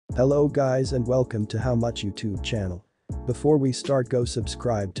Hello guys and welcome to How Much YouTube channel. Before we start, go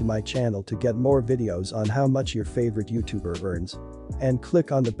subscribe to my channel to get more videos on how much your favorite YouTuber earns. And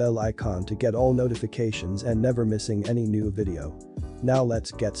click on the bell icon to get all notifications and never missing any new video. Now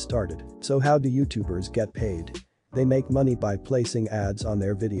let's get started. So how do YouTubers get paid? They make money by placing ads on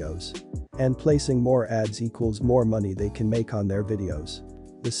their videos. And placing more ads equals more money they can make on their videos.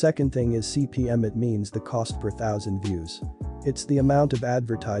 The second thing is CPM. It means the cost per thousand views. It's the amount of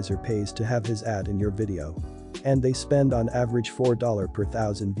advertiser pays to have his ad in your video. And they spend on average $4 per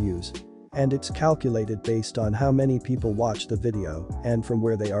thousand views. And it's calculated based on how many people watch the video and from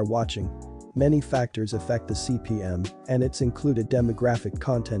where they are watching. Many factors affect the CPM, and it's included demographic,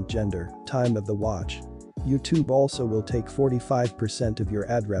 content, gender, time of the watch. YouTube also will take 45% of your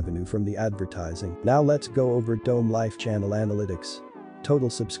ad revenue from the advertising. Now let's go over Dome Life channel analytics. Total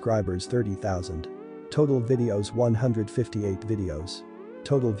subscribers 30,000. Total videos 158 videos.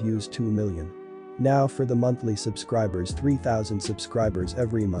 Total views 2 million. Now for the monthly subscribers, 3,000 subscribers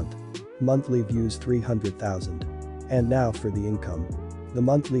every month. Monthly views 300,000. And now for the income. The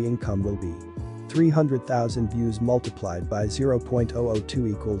monthly income will be 300,000 views multiplied by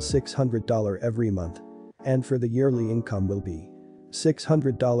 0.002 equals $600 every month. And for the yearly income will be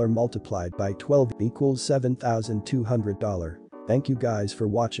 $600 multiplied by 12 equals $7,200. Thank you guys for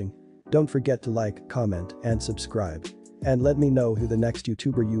watching. Don't forget to like, comment, and subscribe. And let me know who the next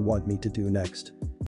YouTuber you want me to do next.